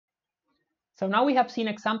So now we have seen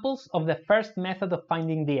examples of the first method of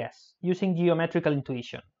finding ds using geometrical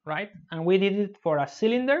intuition, right? And we did it for a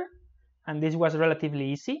cylinder, and this was relatively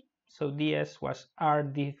easy. So ds was r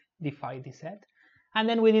d phi dz. And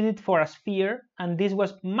then we did it for a sphere, and this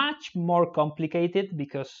was much more complicated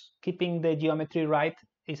because keeping the geometry right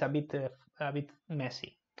is a bit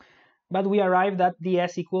messy. But we arrived at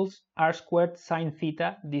ds equals r squared sine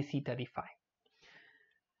theta d theta d phi.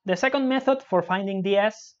 The second method for finding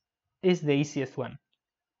ds is the easiest one,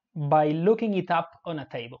 by looking it up on a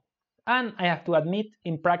table. And I have to admit,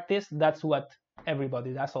 in practice, that's what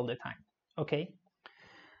everybody does all the time, okay?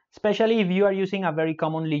 Especially if you are using a very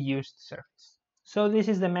commonly used surface. So this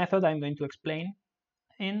is the method I'm going to explain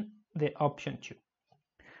in the option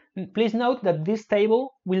 2. Please note that this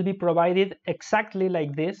table will be provided exactly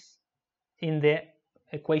like this in the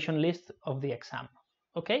equation list of the exam,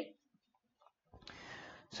 okay?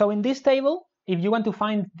 So in this table, if you want to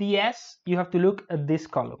find ds, you have to look at this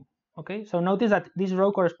column, okay? So notice that this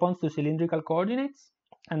row corresponds to cylindrical coordinates,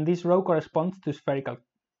 and this row corresponds to spherical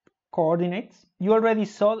coordinates. You already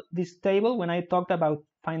saw this table when I talked about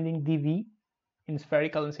finding dv in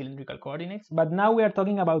spherical and cylindrical coordinates, but now we are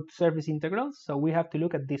talking about surface integrals, so we have to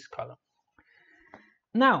look at this column.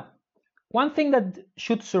 Now, one thing that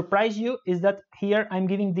should surprise you is that here I'm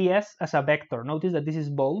giving ds as a vector. Notice that this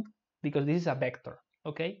is bold because this is a vector,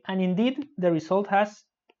 okay? And indeed, the result has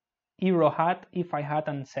e rho hat, e phi hat,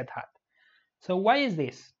 and z hat. So why is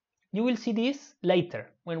this? You will see this later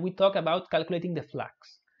when we talk about calculating the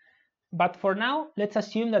flux. But for now, let's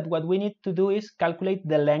assume that what we need to do is calculate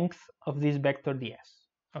the length of this vector ds,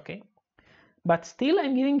 okay? But still,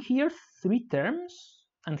 I'm giving here 3 terms,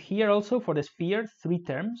 and here also for the sphere 3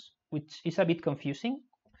 terms, which is a bit confusing.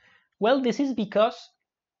 Well, this is because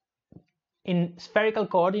in spherical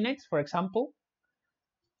coordinates, for example,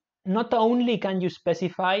 not only can you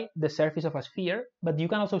specify the surface of a sphere, but you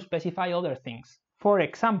can also specify other things. For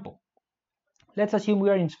example, let's assume we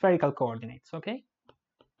are in spherical coordinates, okay?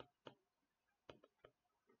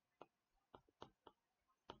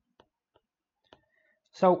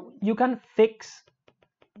 So you can fix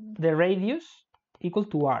the radius equal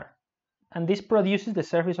to r, and this produces the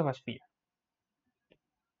surface of a sphere,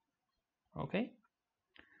 okay?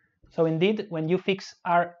 So indeed, when you fix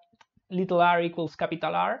r, little r equals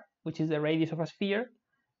capital R, which is the radius of a sphere,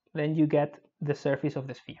 then you get the surface of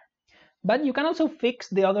the sphere. But you can also fix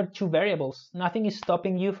the other 2 variables. Nothing is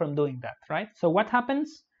stopping you from doing that, right? So what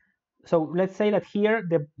happens? So let's say that here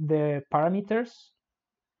the parameters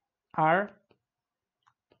are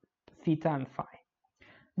theta and phi.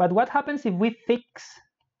 But what happens if we fix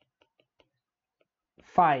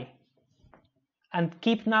phi and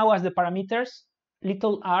keep now as the parameters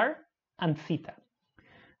little r and theta?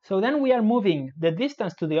 So then we are moving the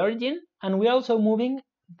distance to the origin, and we are also moving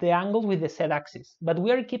the angle with the z-axis, but we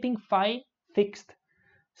are keeping phi fixed.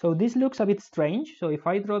 So this looks a bit strange. So if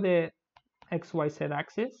I draw the xyz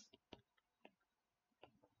axis,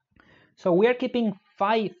 so we are keeping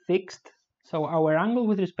phi fixed. So our angle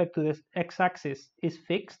with respect to the x-axis is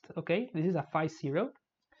fixed, okay? This is a phi 0.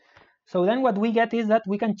 So then what we get is that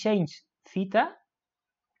we can change theta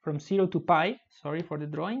from 0 to pi. Sorry for the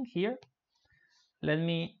drawing here.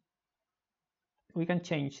 We can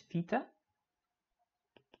change theta.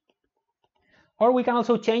 Or we can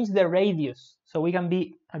also change the radius. So we can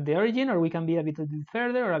be at the origin, or we can be a bit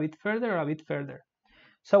further, or a bit further, or a bit further.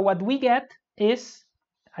 So what we get is,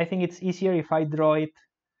 I think it's easier if I draw it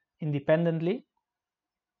independently.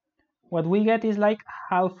 What we get is like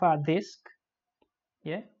half a disk,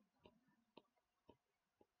 yeah?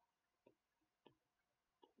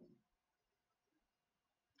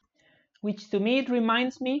 Which to me, it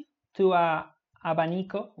reminds me to a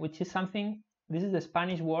abanico, which is something, this is the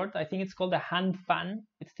Spanish word, I think it's called a hand fan.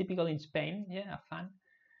 It's typical in Spain, yeah, a fan.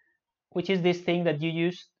 Which is this thing that you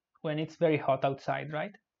use when it's very hot outside,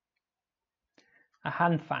 right? A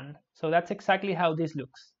hand fan. So that's exactly how this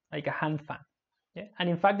looks, like a hand fan. Yeah? And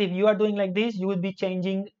in fact, if you are doing like this, you would be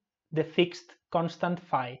changing the fixed constant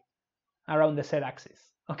phi around the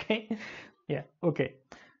z-axis, okay? Yeah, okay.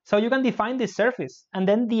 So you can define this surface, and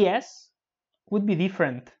then ds would be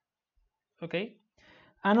different, okay?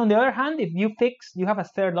 And on the other hand, if you fix, you have a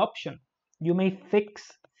third option. You may fix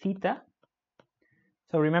theta.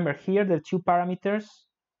 So remember, here the 2 parameters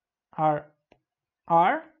are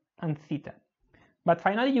r and theta. But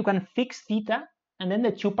finally, you can fix theta, and then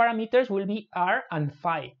the 2 parameters will be r and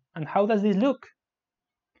phi. And how does this look?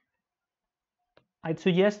 I'd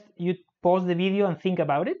suggest you pause the video and think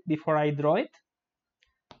about it before I draw it.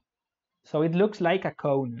 So it looks like a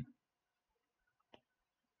cone.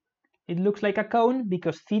 It looks like a cone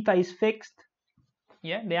because theta is fixed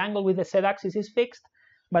Yeah, the angle with the z-axis is fixed,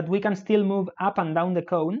 but we can still move up and down the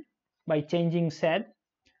cone by changing z,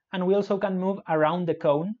 and we also can move around the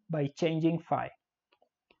cone by changing phi.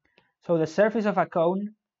 So the surface of a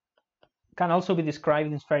cone can also be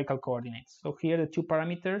described in spherical coordinates. So here the two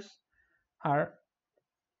parameters are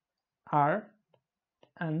r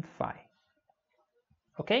and phi.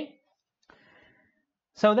 Okay?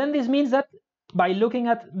 So then this means that by looking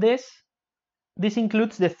at this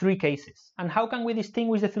includes the three cases. And how can we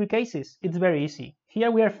distinguish the three cases? It's very easy. Here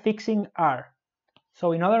we are fixing r.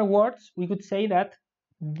 So in other words, we could say that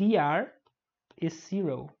dr is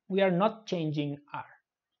 0. We are not changing r.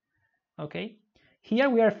 Okay? Here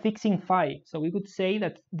we are fixing phi, so we could say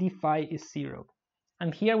that d phi is 0.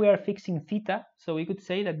 And here we are fixing theta, so we could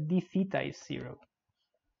say that d theta is 0.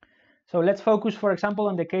 So let's focus, for example,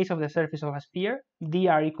 on the case of the surface of a sphere.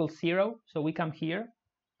 Dr equals 0, so we come here,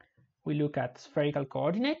 we look at spherical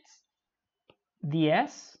coordinates,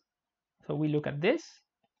 ds, so we look at this,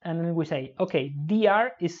 and then we say, okay,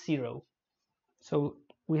 dr is 0. So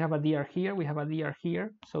we have a dr here, we have a dr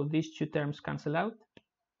here, so these two terms cancel out.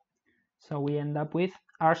 So we end up with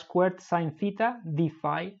r squared sine theta d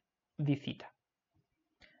phi d theta.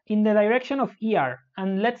 In the direction of ER,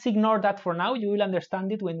 and let's ignore that for now, you will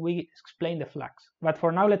understand it when we explain the flux. But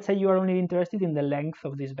for now, let's say you are only interested in the length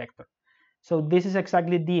of this vector. So this is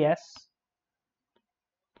exactly ds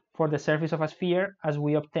for the surface of a sphere as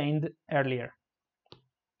we obtained earlier.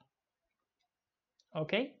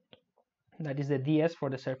 Okay? That is the ds for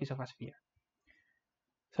the surface of a sphere.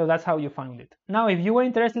 So that's how you found it. Now, if you were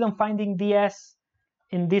interested in finding ds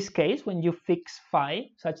in this case, when you fix phi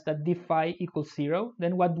such that d phi equals 0,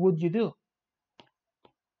 then what would you do?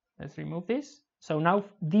 Let's remove this. So now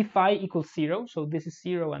d phi equals 0, so this is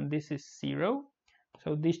 0 and this is 0.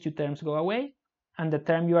 So these two terms go away, and the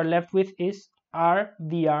term you are left with is r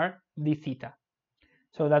dr d theta.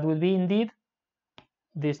 So that will be indeed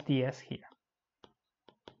this ds here,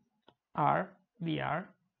 r dr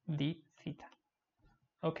d theta.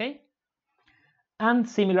 Okay? And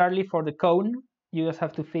similarly for the cone, you just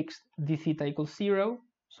have to fix d theta equals 0,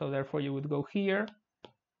 so therefore you would go here,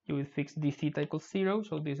 you would fix d theta equals 0,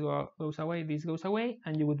 so this goes away, this goes away,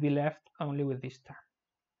 and you would be left only with this term.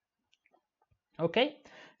 Okay,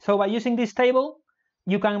 so by using this table,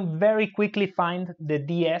 you can very quickly find the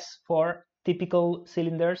ds for typical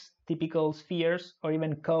cylinders, typical spheres, or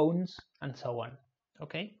even cones, and so on.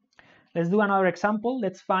 Okay, let's do another example.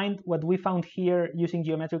 Let's find what we found here using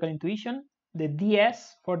geometrical intuition. The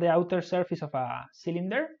ds for the outer surface of a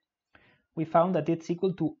cylinder, we found that it's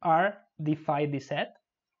equal to r d phi dz.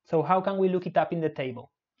 So how can we look it up in the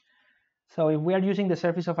table? So if we are using the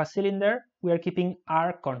surface of a cylinder, we are keeping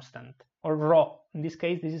r constant, or rho. In this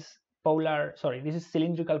case, this is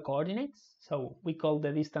cylindrical coordinates. So we call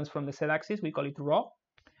the distance from the z-axis, we call it rho.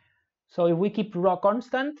 So if we keep rho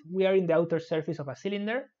constant, we are in the outer surface of a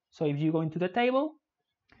cylinder. So if you go into the table,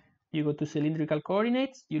 you go to cylindrical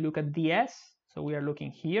coordinates, you look at ds, so we are looking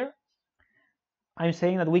here. I'm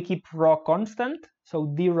saying that we keep rho constant, so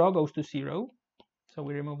d rho goes to 0. So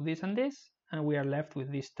we remove this and this, and we are left with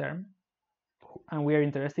this term, and we are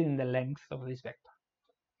interested in the length of this vector.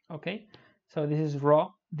 Okay, so this is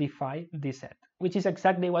rho d phi dz, which is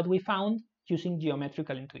exactly what we found using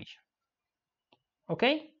geometrical intuition.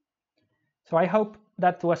 Okay, so I hope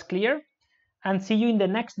that was clear. And see you in the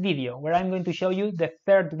next video, where I'm going to show you the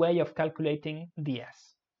third way of calculating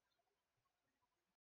ds.